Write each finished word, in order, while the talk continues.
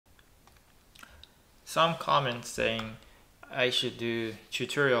some comments saying I should do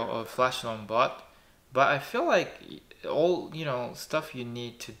tutorial of flashloan bot, but I feel like all stuff you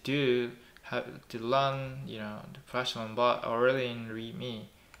need to do to learn the flashloan bot already in README.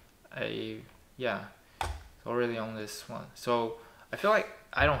 Yeah, already on this one. So I feel like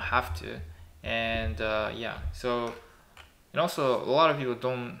I don't have to, and yeah. So and also a lot of people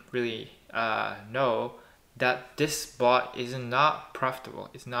don't really know that this bot is not profitable.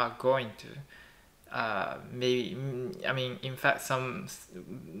 It's not going to. Maybe I mean, in fact, some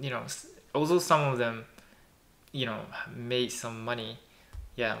although some of them made some money,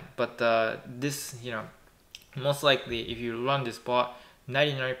 yeah. But this most likely if you run this bot,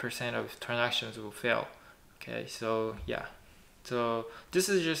 99% of transactions will fail. Okay, so yeah. So this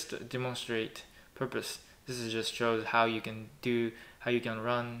is just to demonstrate purpose. This is just shows how you can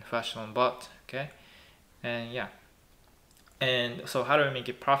run flashloan bot. Okay, and yeah. And so how do I make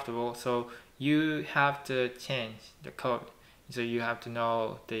it profitable? So you have to change the code. So you have to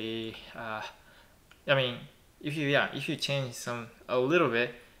know the I mean, if you change some a little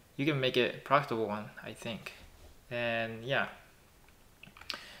bit, you can make it a profitable one, I think. And yeah,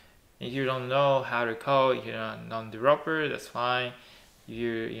 if you don't know how to code, if you're not a non-developer, that's fine.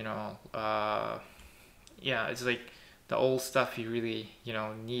 Yeah, it's like the old stuff you really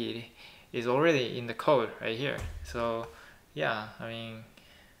need is already in the code right here. So yeah, I mean,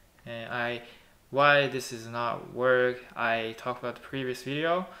 and why this is not work, I talked about the previous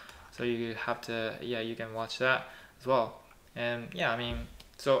video, so you have to, yeah, you can watch that as well. And yeah, I mean,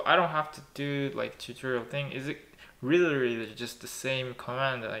 so I don't have to do like tutorial thing. Is it really just the same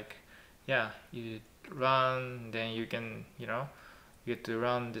command? Like, yeah, you run, then you can you get to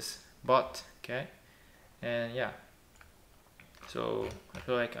run this bot. Okay, and yeah, so I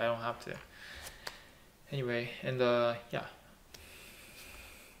feel like I don't have to anyway. And yeah,